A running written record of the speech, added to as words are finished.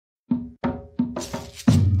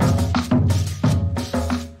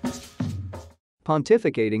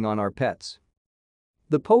Pontificating on our pets.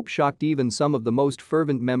 The Pope shocked even some of the most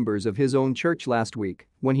fervent members of his own church last week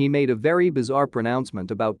when he made a very bizarre pronouncement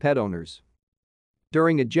about pet owners.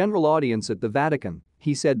 During a general audience at the Vatican,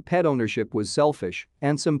 he said pet ownership was selfish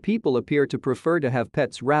and some people appear to prefer to have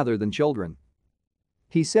pets rather than children.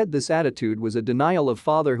 He said this attitude was a denial of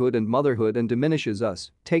fatherhood and motherhood and diminishes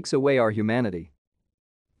us, takes away our humanity.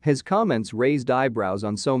 His comments raised eyebrows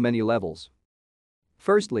on so many levels.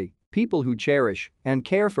 Firstly, people who cherish and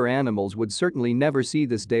care for animals would certainly never see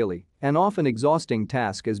this daily and often exhausting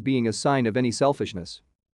task as being a sign of any selfishness.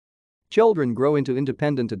 Children grow into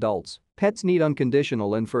independent adults, pets need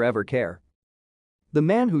unconditional and forever care. The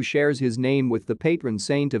man who shares his name with the patron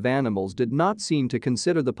saint of animals did not seem to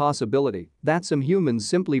consider the possibility that some humans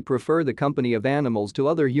simply prefer the company of animals to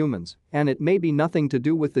other humans and it may be nothing to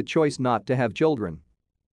do with the choice not to have children.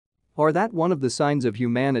 Or that one of the signs of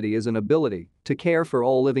humanity is an ability to care for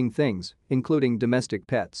all living things, including domestic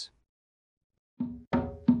pets.